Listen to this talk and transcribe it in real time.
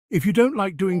If you don't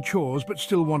like doing chores but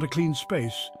still want a clean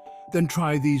space, then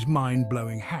try these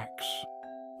mind-blowing hacks.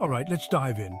 All right, let's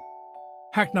dive in.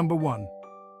 Hack number 1.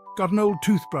 Got an old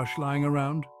toothbrush lying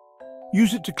around?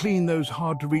 Use it to clean those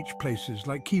hard-to-reach places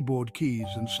like keyboard keys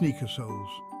and sneaker soles.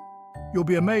 You'll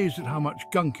be amazed at how much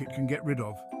gunk it can get rid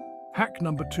of. Hack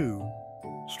number 2.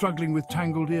 Struggling with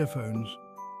tangled earphones?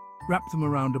 Wrap them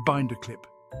around a binder clip.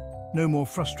 No more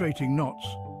frustrating knots.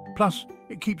 Plus,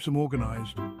 it keeps them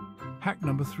organized. Hack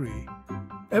number 3.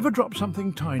 Ever drop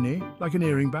something tiny, like an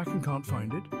earring back, and can't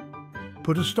find it?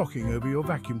 Put a stocking over your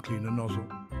vacuum cleaner nozzle.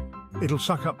 It'll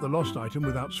suck up the lost item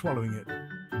without swallowing it.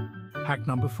 Hack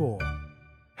number 4.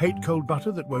 Hate cold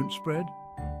butter that won't spread?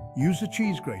 Use a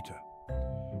cheese grater.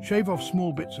 Shave off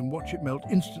small bits and watch it melt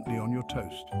instantly on your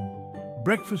toast.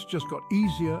 Breakfast just got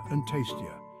easier and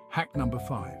tastier. Hack number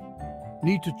 5.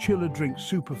 Need to chill a drink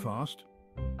super fast?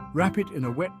 Wrap it in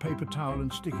a wet paper towel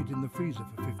and stick it in the freezer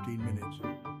for 15 minutes.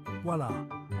 Voila,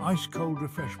 ice-cold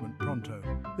refreshment pronto.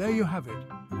 There you have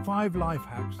it, 5 life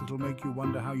hacks that'll make you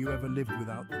wonder how you ever lived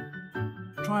without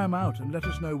them. Try them out and let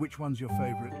us know which one's your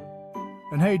favorite.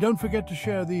 And hey, don't forget to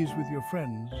share these with your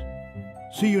friends.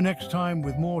 See you next time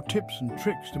with more tips and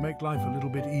tricks to make life a little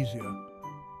bit easier.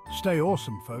 Stay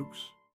awesome, folks.